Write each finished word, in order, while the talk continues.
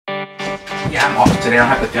Yeah, I'm off today. I don't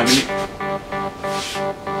have to film it.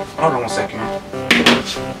 Hold on 1 second.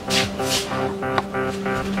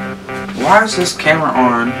 Why is this camera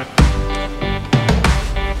on?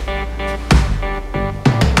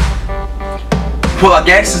 Well, I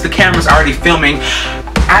guess since the camera's already filming,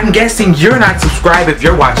 I'm guessing you're not subscribed if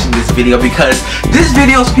you're watching this video, because this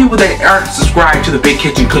video is people that aren't subscribed to the Big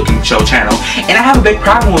Kitchen Cooking Show channel. And I have a big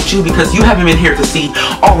problem with you because you haven't been here to see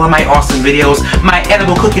all of my awesome videos, my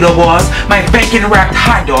edible cookie dough balls, my bacon wrapped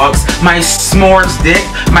hot dogs, my s'mores dip,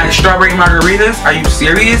 my strawberry margaritas. Are you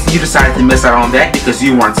serious? You decided to miss out on that because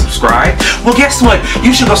you weren't subscribed? Well, guess what?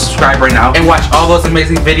 You should go subscribe right now and watch all those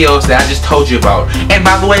amazing videos that I just told you about. And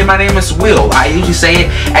by the way, my name is Will. I usually say it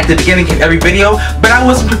at the beginning of every video, but I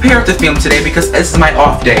wasn't prepared to film today because this is my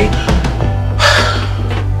off day.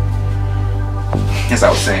 As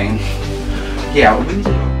I was saying, yeah.